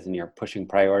offices and you're pushing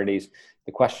priorities,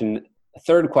 the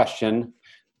third question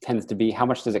tends to be, how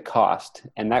much does it cost?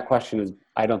 And that question is,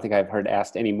 I don't think I've heard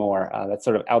asked anymore. That's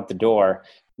sort of out the door.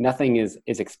 Nothing is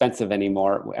expensive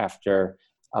anymore after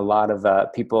a lot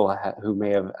of people who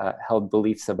may have held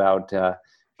beliefs about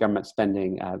government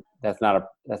spending. That's not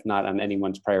on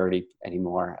anyone's priority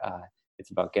anymore.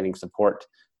 It's about getting support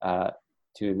to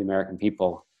the American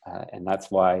people, and that's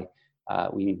why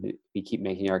we keep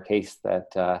making our case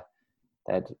that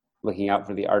that looking out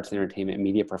for the arts, entertainment, and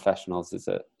media professionals is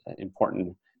an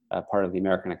important part of the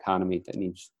American economy that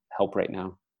needs help right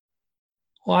now.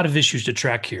 A lot of issues to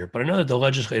track here, but I know that the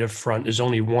legislative front is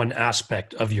only one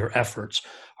aspect of your efforts.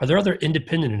 Are there other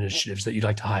independent initiatives that you'd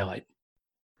like to highlight?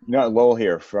 No, Lowell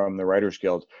here from the Writers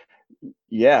Guild.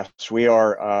 Yes, we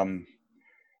are.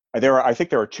 I think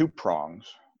there are two prongs,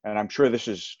 and I'm sure this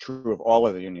is true of all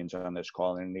of the unions on this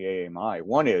call in the AEMI.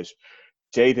 One is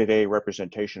day-to-day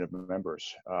representation of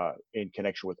members in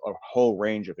connection with a whole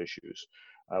range of issues.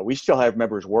 We still have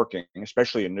members working,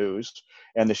 especially in news,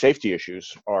 and the safety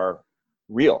issues are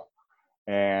real,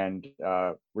 and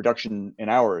reduction in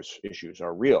hours issues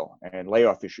are real, and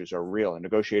layoff issues are real, and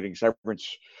negotiating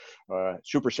severance,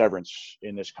 super severance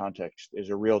in this context is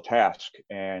a real task,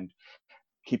 and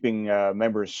keeping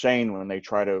members sane when they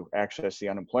try to access the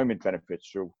unemployment benefits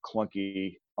through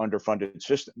clunky, underfunded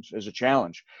systems is a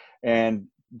challenge. And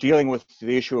dealing with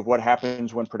the issue of what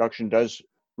happens when production does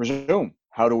resume.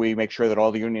 How do we make sure that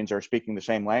all the unions are speaking the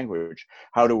same language?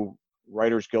 How do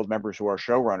Writers Guild members who are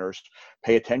showrunners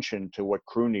pay attention to what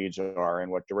crew needs are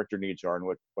and what director needs are and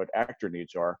what actor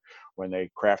needs are when they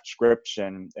craft scripts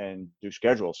and do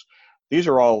schedules? These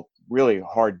are all really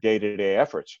hard day-to-day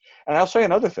efforts. And I'll say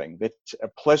another thing that's a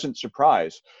pleasant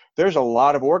surprise. There's a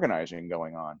lot of organizing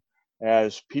going on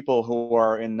as people who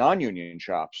are in non-union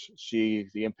shops see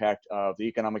the impact of the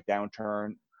economic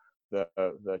downturn,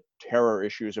 the terror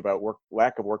issues about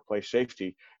lack of workplace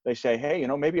safety. They say, hey,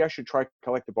 maybe I should try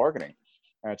collective bargaining.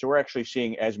 So we're actually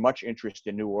seeing as much interest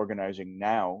in new organizing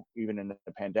now, even in the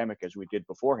pandemic, as we did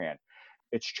beforehand.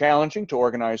 It's challenging to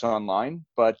organize online,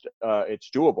 but it's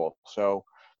doable. So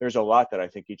there's a lot that I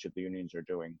think each of the unions are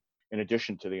doing, in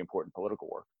addition to the important political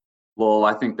work. Well,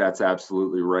 I think that's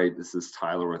absolutely right. This is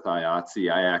Tyler with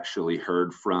IATSE. I actually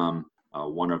heard from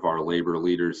one of our labor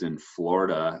leaders in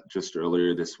Florida just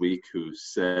earlier this week who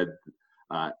said,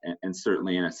 and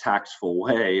certainly in a tactful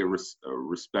way,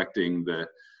 respecting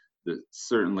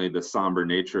certainly the somber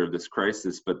nature of this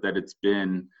crisis, but that it's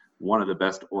been one of the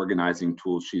best organizing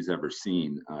tools she's ever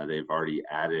seen. They've already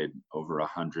added over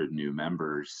 100 new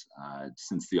members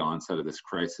since the onset of this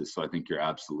crisis. So I think you're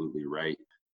absolutely right.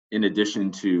 In addition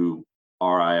to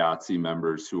our IATSE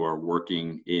members who are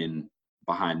working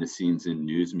behind the scenes in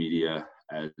news media,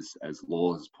 as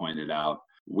Lowell has pointed out,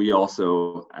 we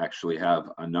also actually have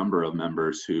a number of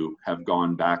members who have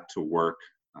gone back to work,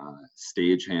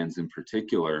 stagehands in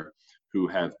particular, who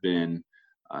have been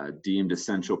deemed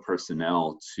essential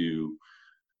personnel to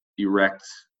erect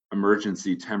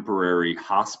emergency temporary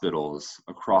hospitals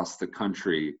across the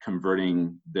country,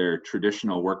 converting their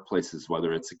traditional workplaces,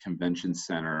 whether it's a convention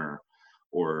center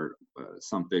or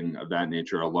something of that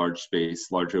nature, a large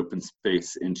open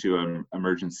space, into an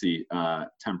emergency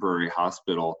temporary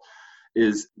hospital,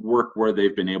 is work where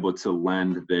they've been able to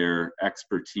lend their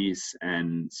expertise.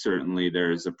 And certainly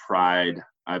there's a pride,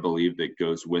 I believe, that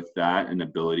goes with that, an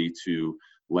ability to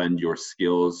lend your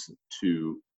skills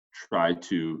to try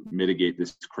to mitigate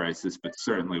this crisis. But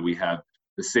certainly we have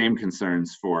the same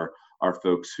concerns for our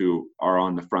folks who are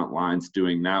on the front lines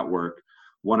doing that work.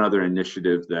 One other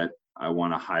initiative that I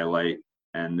want to highlight,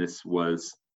 and this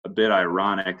was a bit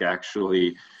ironic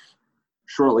actually,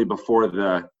 shortly before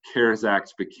the CARES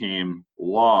Act became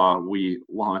law, we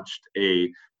launched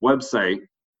a website,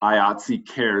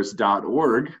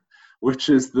 IATSEcares.org, which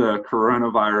is the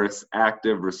Coronavirus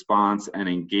Active Response and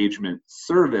Engagement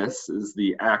Service, is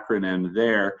the acronym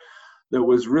there, that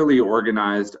was really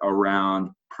organized around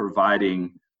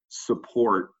providing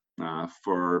support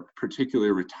for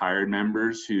particularly retired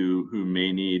members who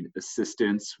may need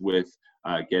assistance with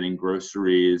getting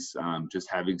groceries, just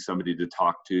having somebody to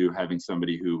talk to, having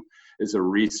somebody who is a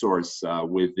resource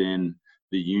within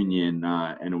the union,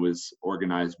 and it was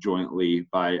organized jointly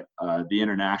by the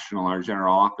International, our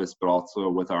general office, but also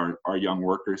with our Young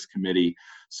Workers Committee.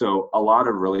 So a lot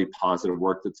of really positive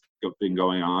work that's been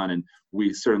going on, and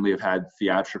we certainly have had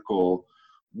theatrical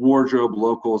wardrobe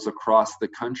locals across the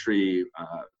country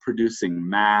producing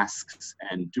masks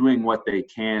and doing what they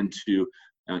can to,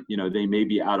 they may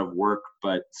be out of work,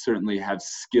 but certainly have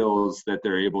skills that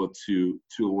they're able to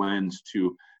lend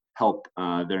to help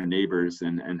their neighbors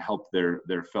and help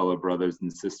their fellow brothers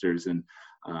and sisters. And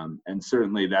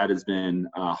certainly that has been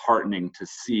heartening to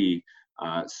see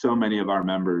so many of our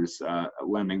members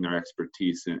lending their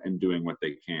expertise and doing what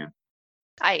they can.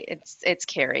 It's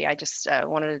Carrie. I just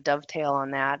wanted to dovetail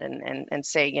on that and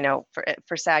say,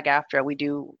 for SAG-AFTRA, we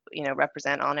do,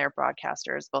 represent on-air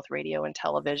broadcasters, both radio and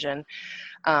television.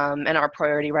 And our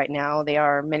priority right now,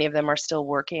 many of them are still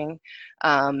working.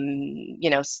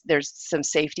 There's some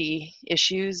safety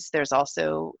issues. There's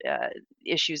also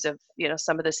issues of,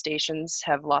 some of the stations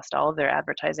have lost all of their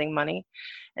advertising money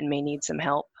and may need some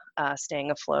help staying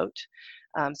afloat.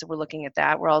 So we're looking at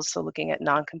that. We're also looking at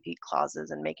non-compete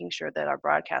clauses and making sure that our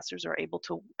broadcasters are able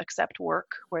to accept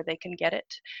work where they can get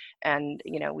it, and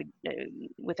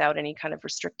without any kind of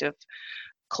restrictive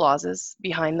clauses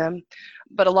behind them.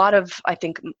 But a lot of, I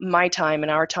think, my time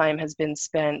and our time has been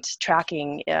spent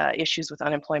tracking issues with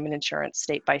unemployment insurance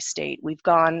state by state. We've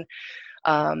gone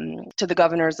to the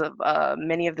governors of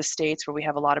many of the states where we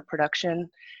have a lot of production,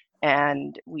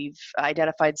 and we've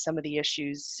identified some of the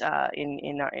issues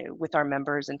with our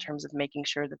members in terms of making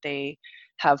sure that they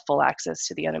have full access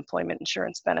to the unemployment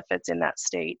insurance benefits in that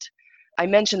state. I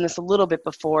mentioned this a little bit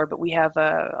before, but we have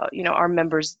our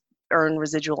members earn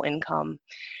residual income,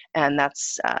 and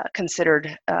that's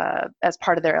considered as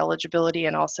part of their eligibility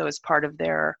and also as part of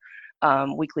their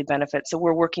weekly benefits. So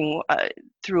we're working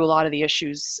through a lot of the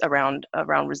issues around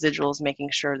residuals, making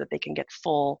sure that they can get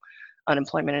full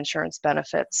unemployment insurance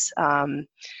benefits,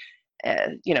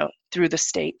 through the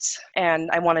states. And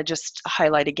I want to just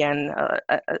highlight again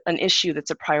an issue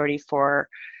that's a priority for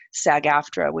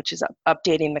SAG-AFTRA, which is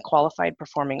updating the qualified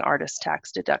performing artist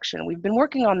tax deduction. We've been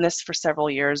working on this for several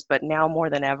years, but now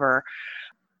more than ever,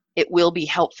 it will be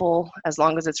helpful as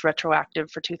long as it's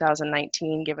retroactive for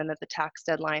 2019, given that the tax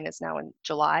deadline is now in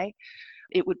July.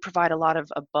 It would provide a lot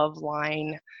of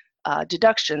above-line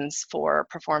deductions for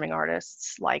performing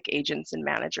artists, like agents and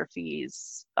manager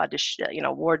fees, audition,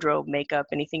 wardrobe, makeup,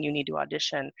 anything you need to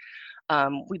audition.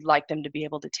 We'd like them to be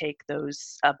able to take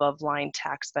those above-line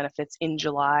tax benefits in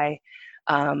July.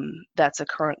 That's a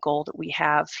current goal that we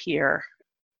have here.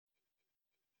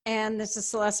 And this is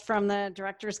Celeste from the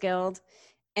Directors Guild.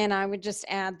 And I would just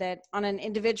add that on an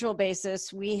individual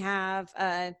basis, we have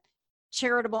a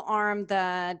charitable arm,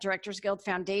 the Directors Guild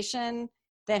Foundation,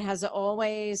 that has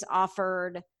always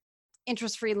offered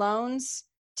interest-free loans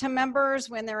to members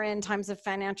when they're in times of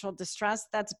financial distress.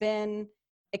 That's been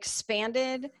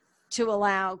expanded to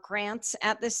allow grants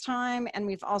at this time. And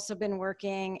we've also been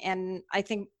working, and I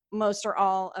think most or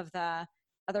all of the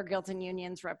other guilds and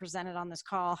unions represented on this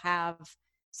call have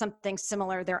something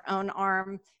similar, their own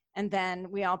arm. And then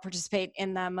we all participate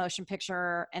in the Motion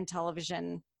Picture and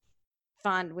Television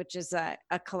Fund, which is a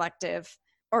collective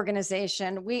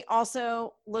organization. We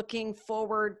also looking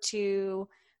forward to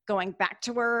going back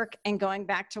to work and going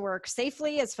back to work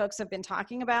safely, as folks have been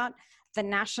talking about. The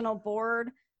National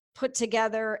Board put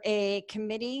together a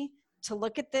committee to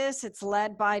look at this. It's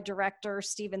led by Director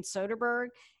Steven Soderbergh,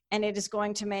 and it is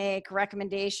going to make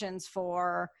recommendations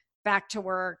for back to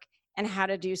work and how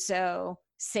to do so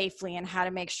safely and how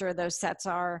to make sure those sets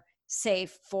are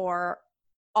safe for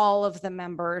all of the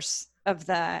members of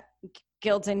the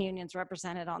guilds and unions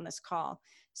represented on this call.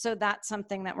 So that's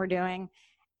something that we're doing.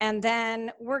 And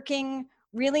then working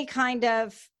really kind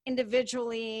of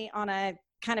individually on a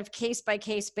kind of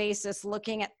case-by-case basis,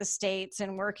 looking at the states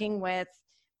and working with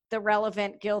the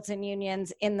relevant guilds and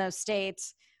unions in those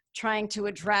states, trying to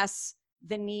address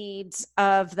the needs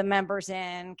of the members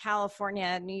in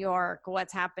California, New York,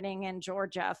 what's happening in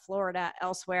Georgia, Florida,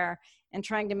 elsewhere, and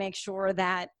trying to make sure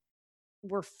that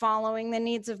we're following the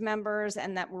needs of members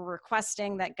and that we're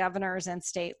requesting that governors and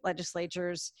state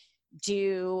legislatures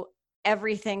do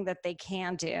everything that they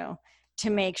can do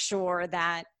to make sure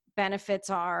that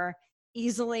benefits are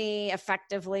easily,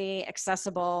 effectively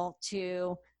accessible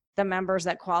to the members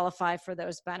that qualify for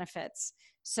those benefits.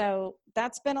 So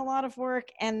that's been a lot of work.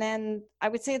 And then I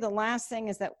would say the last thing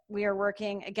is that we are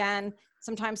working, again,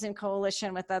 sometimes in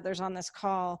coalition with others on this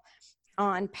call,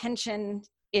 on pension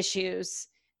issues,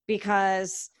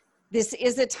 because this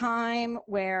is a time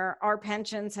where our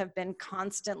pensions have been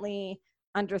constantly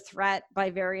under threat by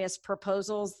various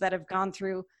proposals that have gone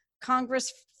through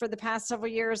Congress for the past several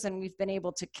years, and we've been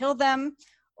able to kill them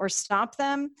or stop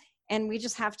them. And we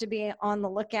just have to be on the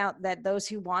lookout that those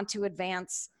who want to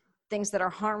advance things that are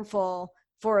harmful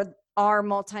for our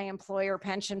multi-employer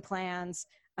pension plans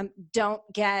don't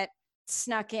get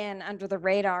snuck in under the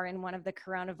radar in one of the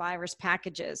coronavirus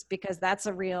packages, because that's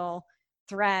a real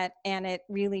threat. And it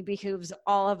really behooves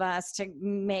all of us to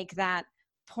make that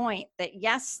point that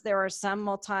yes, there are some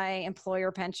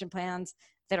multi-employer pension plans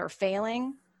that are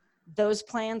failing. Those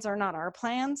plans are not our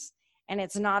plans, and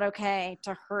it's not okay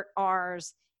to hurt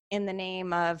ours in the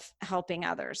name of helping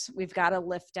others. We've got to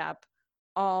lift up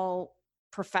all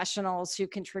professionals who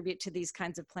contribute to these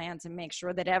kinds of plans and make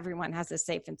sure that everyone has a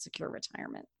safe and secure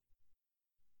retirement.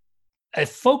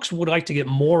 If folks would like to get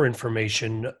more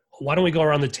information, why don't we go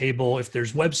around the table if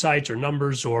there's websites or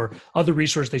numbers or other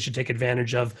resources they should take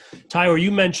advantage of? Tyler, you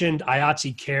mentioned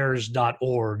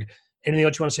IATSEcares.org. Anything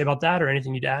else you want to say about that or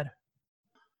anything you'd add?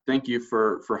 Thank you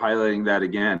for highlighting that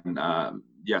again.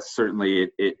 Yes, certainly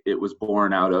it was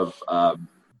born out of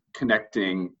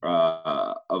connecting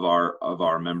of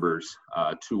our members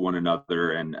to one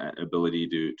another and ability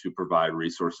to provide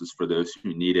resources for those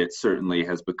who need it. Certainly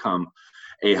has become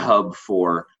a hub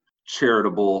for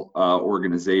charitable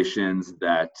organizations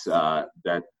that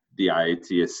the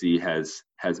IATSE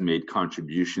has made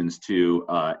contributions to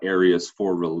areas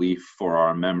for relief for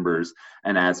our members,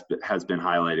 and as has been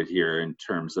highlighted here in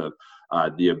terms of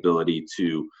the ability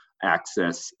to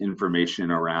access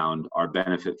information around our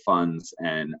benefit funds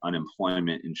and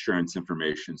unemployment insurance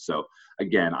information. So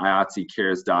again,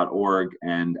 IATSEcares.org,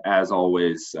 and as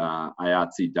always,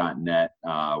 IATSE.net.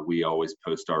 We always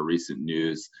post our recent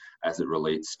news as it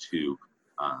relates to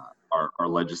our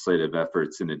legislative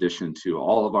efforts, in addition to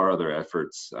all of our other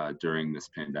efforts during this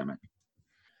pandemic.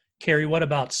 Carrie, what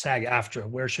about SAG-AFTRA?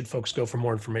 Where should folks go for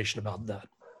more information about that?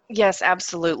 Yes,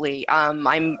 absolutely.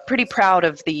 I'm pretty proud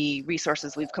of the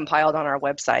resources we've compiled on our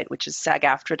website, which is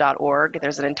SAG-AFTRA.org.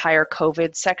 There's an entire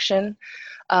COVID section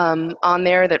on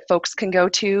there that folks can go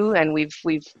to, and we've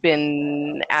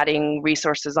been adding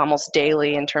resources almost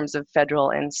daily in terms of federal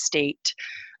and state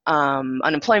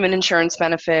unemployment insurance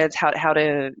benefits, how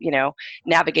to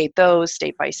navigate those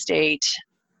state by state.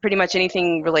 Pretty much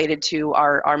anything related to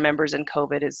our members in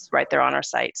COVID is right there on our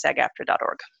site,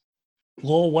 SAG-AFTRA.org.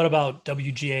 Lowell, what about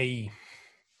WGA-E?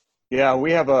 Yeah,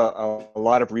 we have a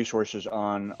lot of resources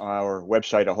on our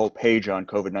website, a whole page on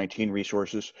COVID-19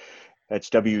 resources.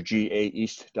 That's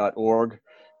WGA-East.org.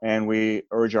 And we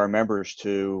urge our members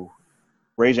to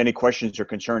raise any questions or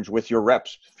concerns with your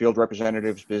reps, field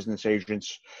representatives, business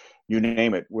agents, you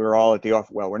name it. We're all at the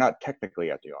office. Well, we're not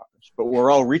technically at the office, but we're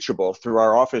all reachable through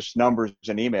our office numbers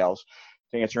and emails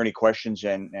to answer any questions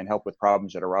and help with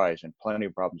problems that arise. And plenty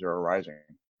of problems are arising.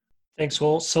 Thanks,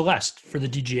 Lowell. Celeste for the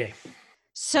DGA.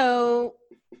 So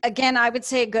again, I would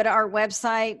say go to our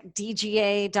website,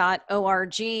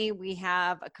 dga.org. We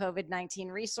have a COVID-19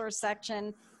 resource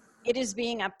section. It is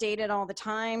being updated all the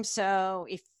time. So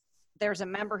if there's a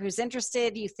member who's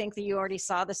interested, you think that you already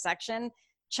saw the section,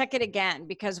 check it again,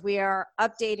 because we are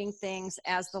updating things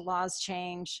as the laws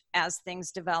change, as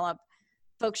things develop.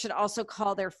 Folks should also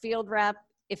call their field rep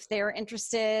if they're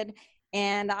interested.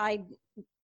 And I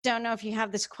don't know if you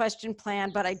have this question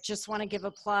planned, but I just want to give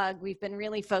a plug. We've been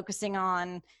really focusing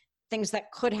on things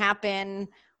that could happen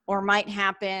or might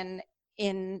happen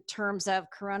in terms of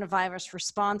coronavirus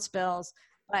response bills.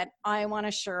 But I want to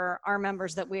assure our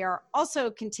members that we are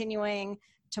also continuing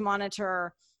to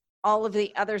monitor all of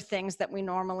the other things that we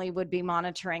normally would be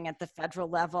monitoring at the federal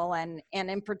level. And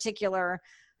in particular,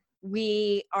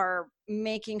 we are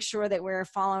making sure that we're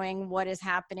following what is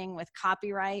happening with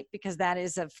copyright, because that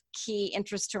is of key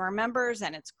interest to our members,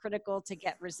 and it's critical to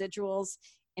get residuals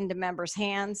into members'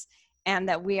 hands, and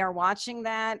that we are watching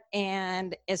that.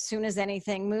 And as soon as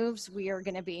anything moves, we are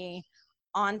going to be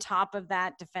on top of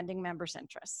that, defending members'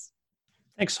 interests.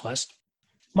 Thanks, Celeste.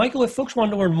 Michael, if folks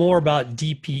want to learn more about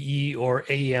DPE or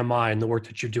AEMI and the work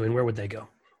that you're doing, where would they go?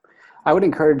 I would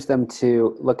encourage them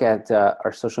to look at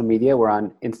our social media. We're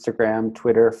on Instagram,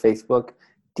 Twitter, Facebook,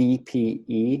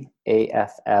 DPEAFLCIO.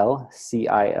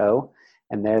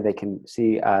 And there they can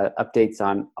see updates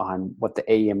on what the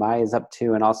AEMI is up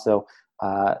to, and also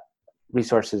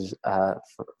resources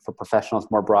for professionals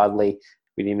more broadly.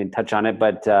 We didn't even touch on it,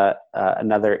 but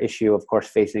another issue, of course,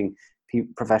 facing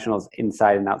professionals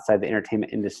inside and outside the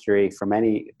entertainment industry for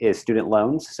many is student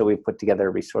loans. So we've put together a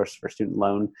resource for student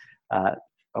loan,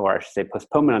 or I should say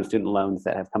postponement on student loans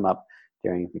that have come up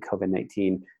during the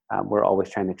COVID-19. We're always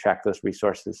trying to track those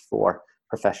resources for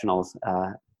professionals,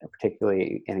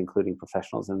 particularly and including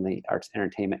professionals in the arts,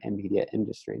 entertainment, and media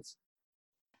industries.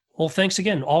 Well, thanks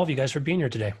again, all of you guys, for being here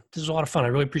today. This was a lot of fun. I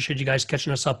really appreciate you guys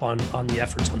catching us up on the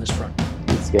efforts on this front.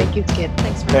 Thank you, Skid.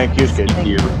 Thanks for Thank you, Skid. Thank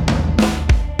you.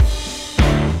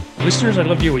 Listeners, I'd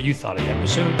love to hear what you thought of the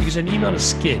episode. You can send an email to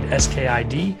skid,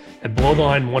 SKID, at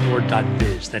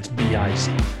belowtheline.biz. That's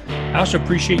B-I-Z. I also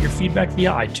appreciate your feedback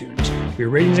via iTunes. Your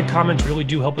ratings and comments really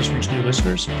do help us reach new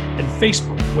listeners. And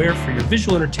Facebook, where for your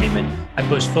visual entertainment, I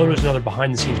post photos and other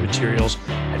behind-the-scenes materials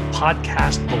at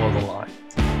Podcast Below the Line.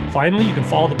 Finally, you can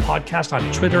follow the podcast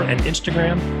on Twitter and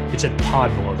Instagram. It's at Pod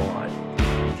Below the Line.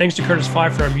 Thanks to Curtis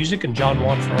Five for our music and John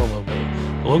Wan for our logo.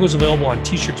 The logo is available on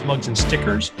t-shirts, mugs, and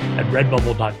stickers at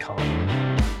redbubble.com.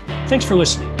 Thanks for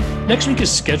listening. Next week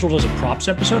is scheduled as a props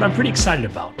episode I'm pretty excited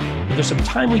about. But there's some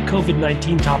timely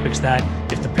COVID-19 topics that,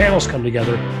 if the panels come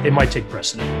together, they might take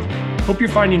precedent. Hope you're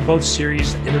finding both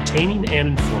series entertaining and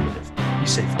informative. Be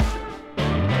safe out there.